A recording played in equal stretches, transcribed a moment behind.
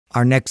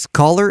Our next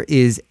caller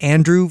is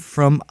Andrew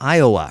from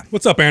Iowa.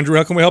 What's up, Andrew?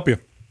 How can we help you?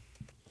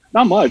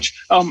 Not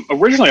much.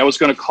 Originally, I was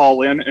going to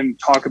call in and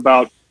talk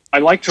about,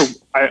 I've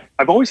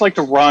always liked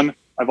to run.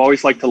 I've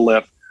always liked to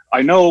lift.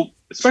 I know,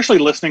 especially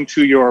listening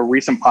to your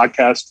recent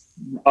podcast,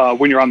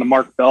 when you're on the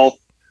Mark Bell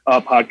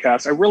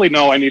podcast, I really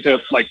know I need to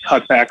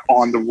cut back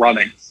on the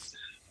running.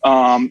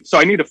 So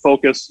I need to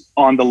focus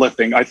on the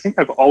lifting. I think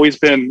I've always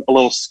been a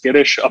little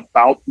skittish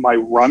about my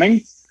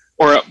running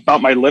or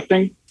about my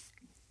lifting,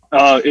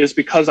 is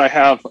because I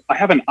have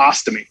an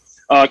ostomy,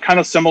 kind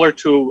of similar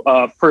to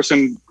a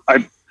person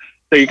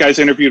that you guys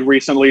interviewed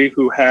recently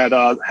who had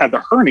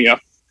the hernia.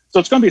 So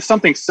it's going to be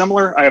something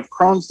similar. I have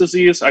Crohn's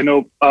disease. I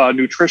know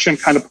nutrition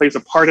kind of plays a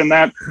part in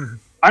that.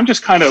 I'm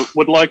just kind of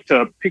would like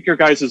to pick your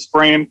guys'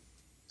 brain,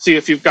 see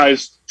if you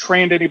guys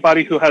trained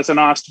anybody who has an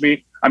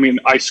ostomy. I mean,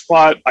 I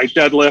squat, I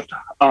deadlift,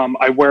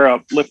 I wear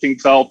a lifting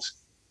belt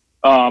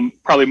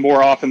probably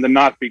more often than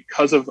not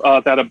because of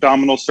that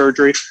abdominal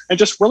surgery, and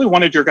just really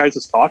wanted your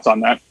guys' thoughts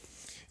on that.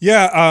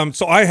 Yeah,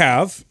 so I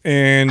have,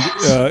 and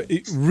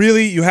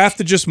really you have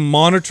to just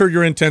monitor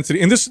your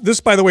intensity. And this,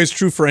 by the way, is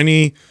true for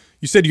any,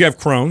 you said you have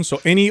Crohn, so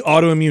any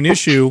autoimmune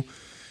issue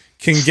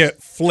can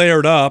get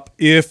flared up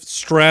if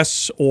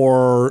stress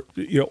or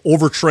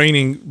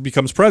overtraining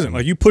becomes present.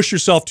 Like you push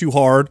yourself too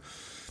hard,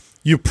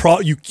 you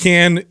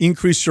can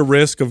increase your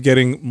risk of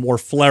getting more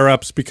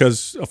flare-ups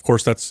because, of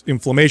course, that's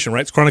inflammation,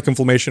 right? It's chronic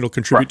inflammation. It'll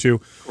contribute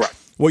to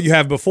what you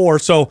have before.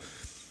 So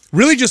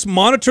really just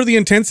monitor the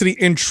intensity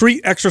and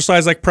treat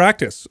exercise like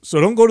practice. So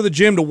don't go to the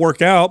gym to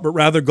work out, but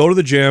rather go to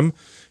the gym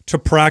to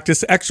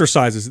practice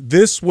exercises.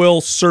 This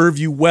will serve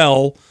you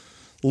well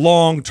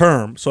long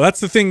term. So that's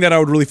the thing that I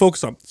would really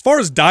focus on. As far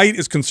as diet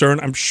is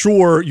concerned, I'm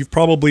sure you've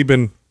probably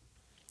been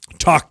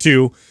talked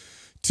to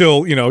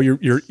till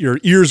your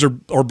ears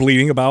are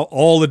bleeding about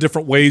all the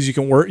different ways you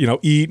can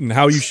eat and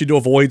how you should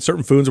avoid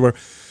certain foods or whatever.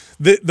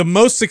 The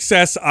most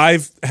success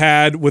I've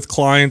had with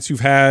clients who've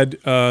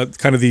had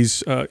kind of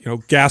these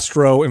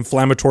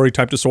gastro-inflammatory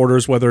type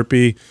disorders, whether it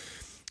be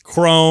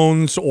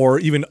Crohn's or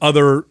even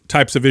other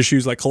types of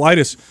issues like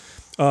colitis,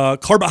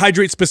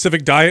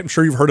 carbohydrate-specific diet. I'm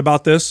sure you've heard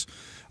about this,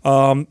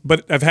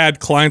 but I've had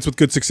clients with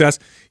good success.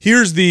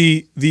 Here's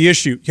the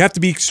issue: you have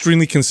to be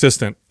extremely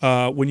consistent.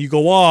 When you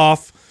go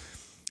off,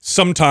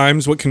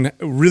 sometimes what can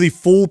really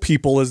fool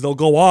people is they'll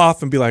go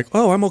off and be like,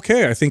 "Oh, I'm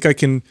okay. I think I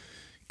can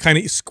kind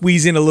of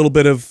squeeze in a little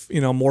bit of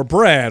more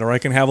bread, or I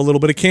can have a little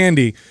bit of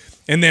candy,"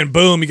 and then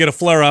boom, you get a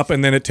flare up,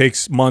 and then it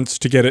takes months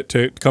to get it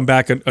to come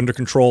back under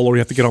control, or you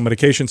have to get on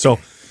medication. So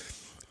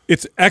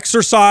it's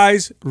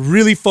exercise,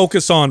 really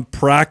focus on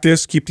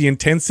practice, keep the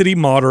intensity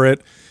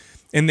moderate,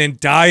 and then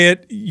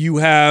diet. You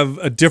have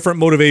a different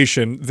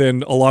motivation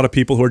than a lot of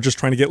people who are just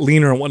trying to get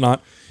leaner and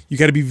whatnot. You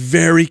got to be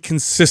very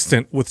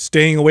consistent with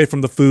staying away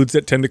from the foods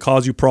that tend to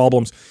cause you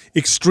problems.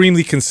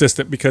 Extremely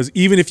consistent, because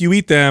even if you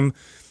eat them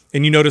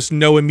and you notice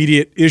no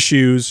immediate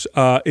issues,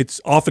 it's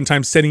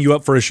oftentimes setting you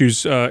up for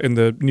issues in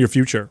the near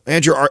future.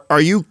 Andrew,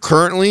 are you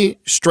currently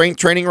strength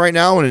training right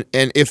now? And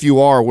if you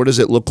are, what does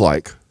it look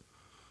like?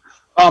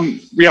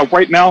 Yeah,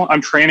 right now I'm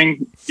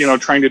training,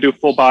 trying to do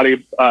full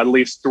body at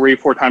least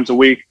 3-4 times a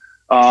week.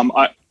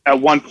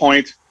 At one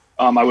point,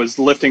 I was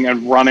lifting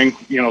and running,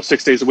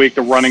 6 days a week.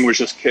 The running was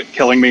just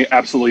killing me,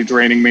 absolutely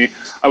draining me.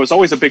 I was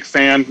always a big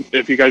fan.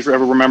 If you guys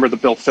ever remember the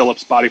Bill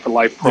Phillips Body for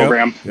Life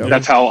program,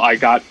 that's how I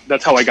got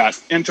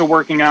into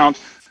working out,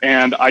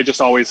 and I just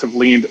always have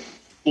leaned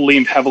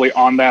heavily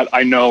on that.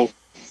 I know,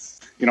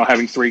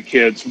 having 3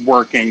 kids,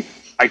 working,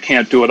 I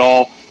can't do it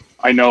all.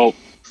 I know,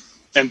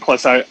 and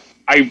plus I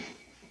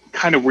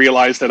kind of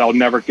realized that I'll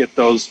never get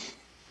those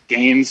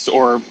gains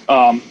or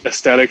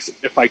aesthetics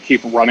if I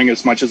keep running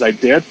as much as I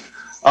did.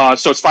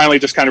 So it's finally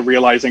just kind of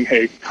realizing,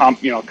 hey, calm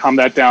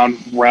that down,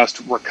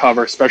 rest,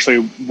 recover, especially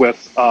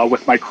with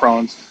my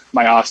Crohn's,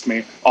 my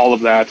ostomy, all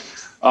of that.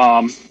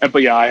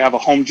 But yeah, I have a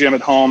home gym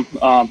at home,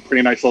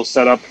 pretty nice little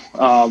setup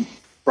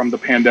from the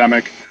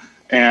pandemic,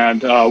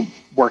 and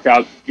work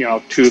out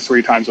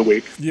 2-3 times a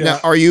week. Yeah. Now,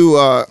 are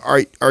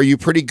you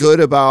pretty good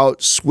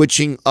about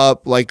switching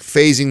up, like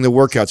phasing the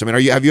workouts? I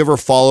mean, have you ever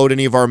followed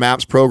any of our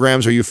MAPS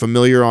programs? Are you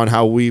familiar on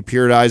how we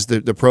periodize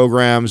the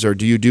programs, or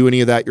do you do any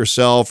of that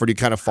yourself, or do you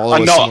kind of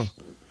follow someone?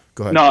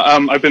 Go ahead. No,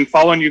 I've been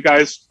following you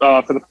guys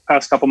for the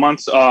past couple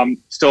months.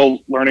 Still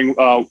learning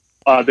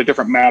the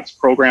different MAPS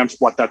programs,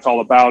 what that's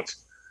all about,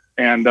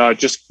 and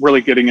just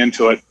really getting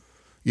into it.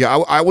 Yeah,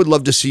 I would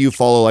love to see you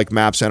follow like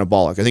MAPS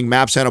Anabolic. I think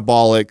MAPS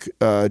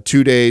Anabolic,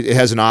 2 days, it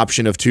has an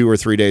option of 2 or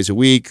 3 days a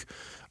week.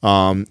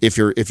 If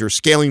you're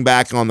scaling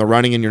back on the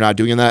running and you're not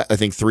doing that, I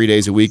think 3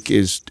 days a week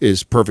is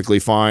perfectly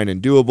fine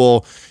and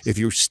doable. If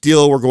you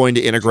still were going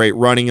to integrate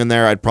running in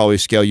there, I'd probably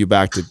scale you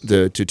back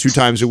to 2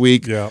 times a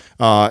week,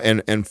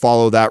 and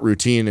follow that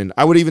routine. And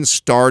I would even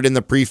start in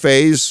the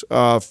pre-phase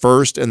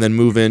first and then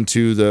move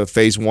into the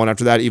phase 1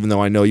 after that, even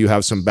though I know you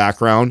have some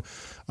background.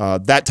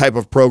 That type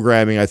of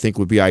programming, I think,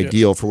 would be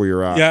ideal for where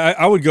you're at. Yeah,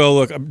 I would go,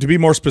 look, to be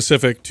more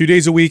specific, 2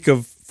 days a week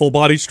of full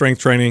body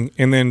strength training,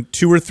 and then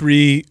 2 or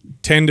 3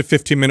 10 to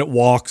 15 minute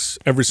walks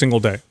every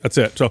single day. That's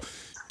it. So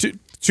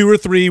 2 or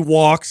 3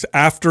 walks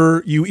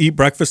after you eat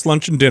breakfast,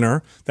 lunch, and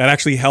dinner. That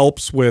actually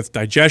helps with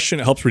digestion.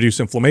 It helps reduce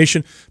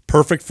inflammation.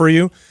 Perfect for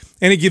you.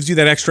 And it gives you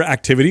that extra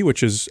activity,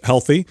 which is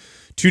healthy.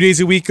 2 days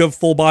a week of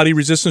full body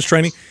resistance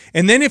training.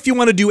 And then if you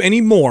want to do any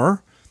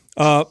more,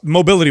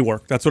 mobility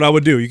work. That's what I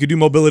would do. You could do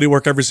mobility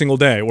work every single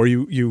day, where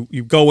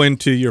you go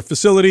into your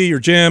facility, your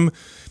gym,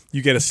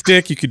 you get a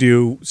stick. You could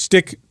do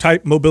stick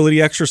type mobility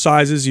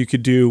exercises. You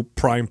could do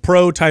Prime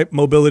Pro type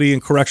mobility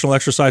and correctional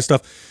exercise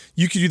stuff.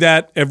 You could do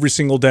that every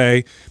single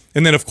day.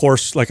 And then, of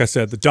course, like I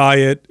said, the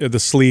diet, the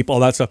sleep, all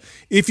that stuff.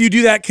 If you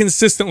do that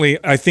consistently,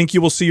 I think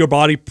you will see your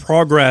body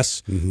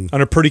progress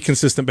on a pretty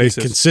consistent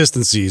basis.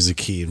 Consistency is a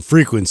key, and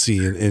frequency,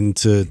 and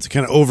to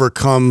kind of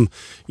overcome,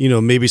 you know,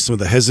 maybe some of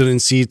the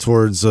hesitancy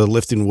towards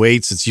lifting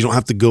weights. It's you don't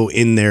have to go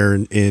in there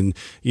and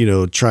you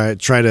know, try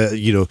to,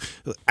 you know,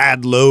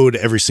 add load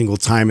every single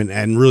time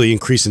and really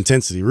increase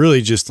intensity.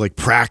 Really just like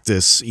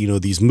practice, you know,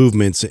 these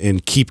movements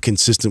and keep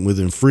consistent with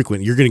them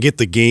frequent. You're going to get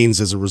the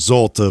gains as a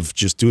result of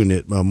just doing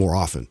it more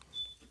often.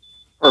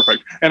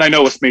 Perfect. And I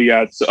know with me,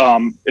 yeah,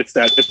 it's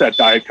that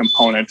diet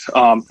component.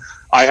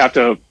 I have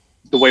to,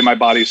 the way my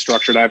body's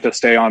structured, I have to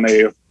stay on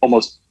a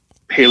almost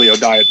paleo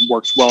diet.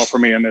 Works well for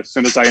me. And as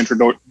soon as I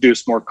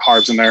introduce more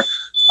carbs in there,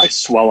 I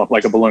swell up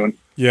like a balloon.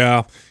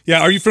 Yeah.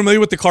 Yeah. Are you familiar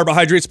with the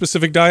carbohydrate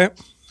specific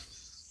diet?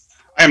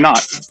 I am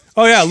not.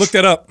 Oh yeah. Look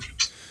that up.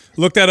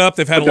 Look that up.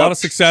 They've had a lot of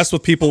success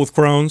with people with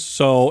Crohn's.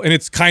 So, and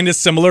it's kind of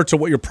similar to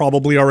what you're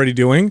probably already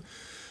doing.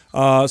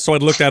 So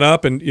I'd look that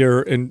up and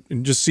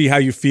just see how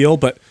you feel.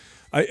 But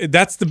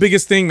that's the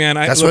biggest thing, man.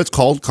 That's what it's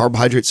called,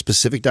 carbohydrate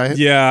specific diet.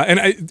 Yeah, and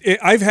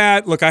I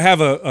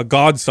have a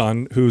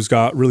godson who's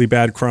got really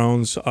bad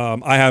Crohn's.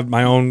 I have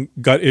my own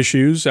gut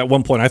issues. At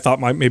one point, I thought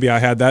maybe I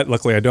had that.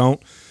 Luckily, I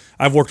don't.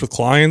 I've worked with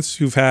clients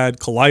who've had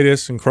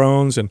colitis and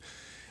Crohn's, and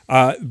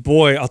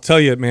boy, I'll tell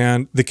you,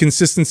 man, the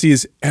consistency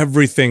is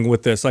everything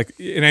with this. Like,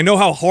 and I know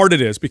how hard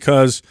it is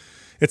because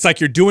it's like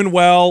you're doing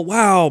well.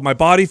 Wow, my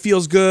body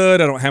feels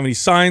good. I don't have any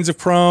signs of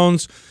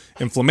Crohn's.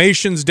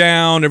 Inflammation's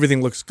down.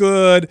 Everything looks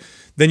good.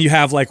 Then you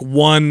have like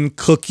one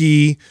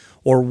cookie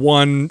or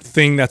one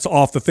thing that's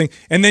off the thing.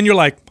 And then you're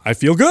like, I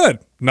feel good.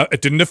 No,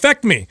 it didn't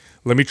affect me.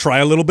 Let me try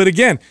a little bit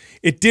again.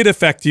 It did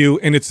affect you,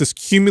 and it's this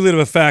cumulative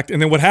effect.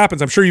 And then what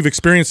happens, I'm sure you've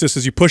experienced this,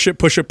 is you push it,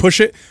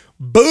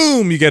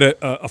 boom, you get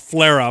a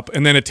flare-up,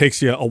 and then it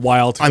takes you a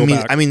while to go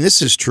back. I mean,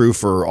 this is true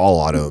for all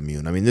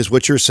autoimmune. I mean, this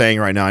what you're saying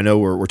right now, I know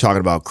we're talking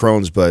about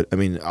Crohn's, but I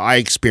mean, I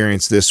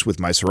experience this with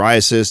my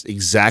psoriasis,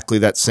 exactly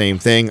that same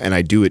thing, and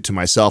I do it to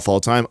myself all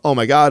the time. Oh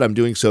my God, I'm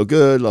doing so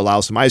good.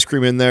 Allow some ice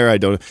cream in there. I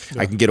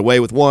can get away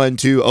with 1,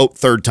 2, oh,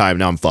 third time,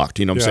 now I'm fucked.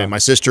 You know what I'm saying? My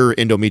sister,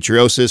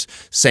 endometriosis,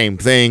 same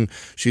thing.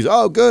 She's,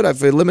 oh, good,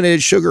 I've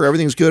eliminated sugar,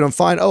 everything's good, I'm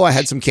fine. Oh, I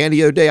had some candy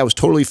the other day, I was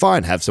totally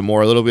fine. Have some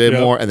more, a little bit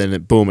more, and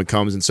then boom, it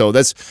comes. And so I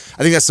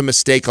think that's the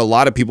mistake a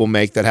lot of people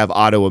make that have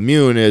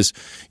autoimmune is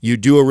you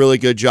do a really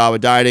good job of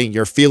dieting,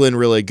 you're feeling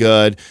really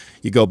good,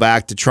 you go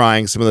back to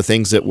trying some of the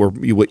things that were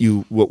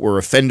what were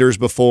offenders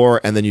before,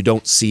 and then you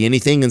don't see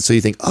anything, and so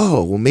you think,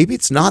 oh, well, maybe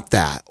it's not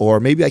that, or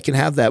maybe I can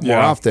have that more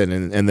often,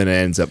 and then it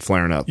ends up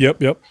flaring up.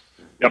 Yep.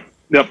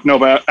 No,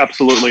 but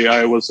absolutely.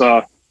 I was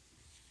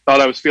thought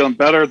I was feeling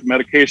better. The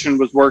medication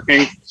was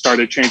working.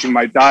 Started changing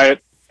my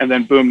diet, and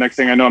then boom, next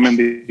thing I know, I'm in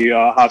the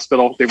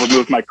hospital. They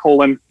removed my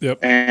colon,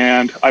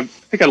 and I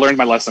think I learned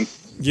my lesson.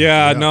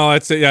 Yeah, no,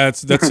 that's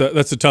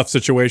a tough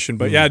situation,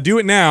 but yeah, do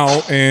it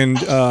now, and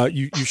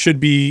you should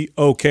be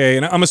okay.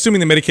 And I'm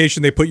assuming the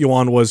medication they put you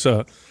on was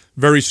a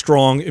very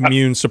strong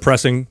immune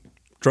suppressing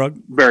drug.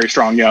 Very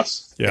strong,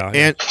 yes. Yeah.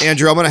 And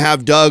Andrew, I'm going to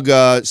have Doug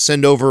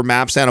send over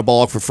MAPS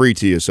Anabolic for free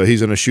to you, so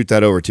he's going to shoot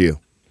that over to you.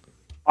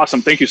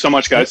 Awesome. Thank you so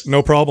much, guys.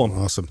 No problem.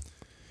 Awesome.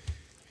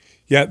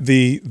 Yeah,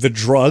 the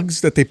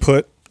drugs that they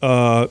put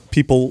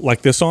people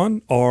like this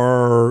on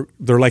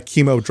they're like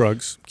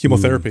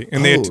chemotherapy,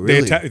 and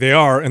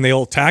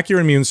they'll attack your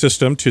immune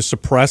system to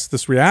suppress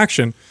this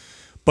reaction.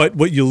 But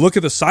what you look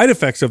at the side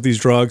effects of these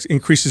drugs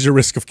increases your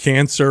risk of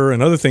cancer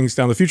and other things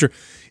down the future.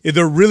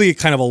 They're really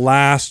kind of a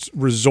last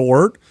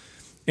resort.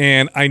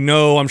 And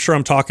I'm sure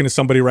I'm talking to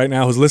somebody right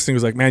now who's listening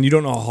who's like, man, you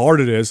don't know how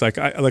hard it is. Like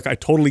I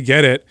totally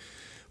get it.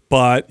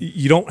 But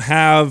you don't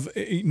have,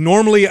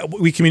 normally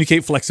we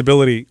communicate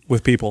flexibility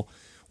with people.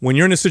 When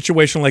you're in a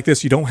situation like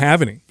this, you don't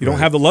have any. You don't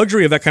have the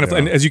luxury of that kind of,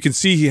 and as you can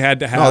see, he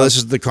had to have this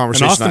is the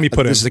conversation an ostomy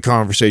put in. This is the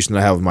conversation that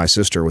I have with my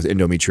sister with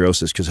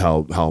endometriosis, because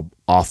how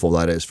awful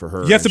that is for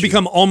her. You have to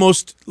become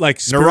almost like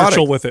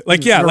spiritual with it.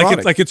 Like, yeah,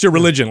 like it's your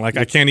religion. Like,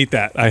 I can't eat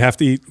that. I have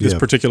to eat this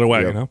particular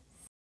way, you know?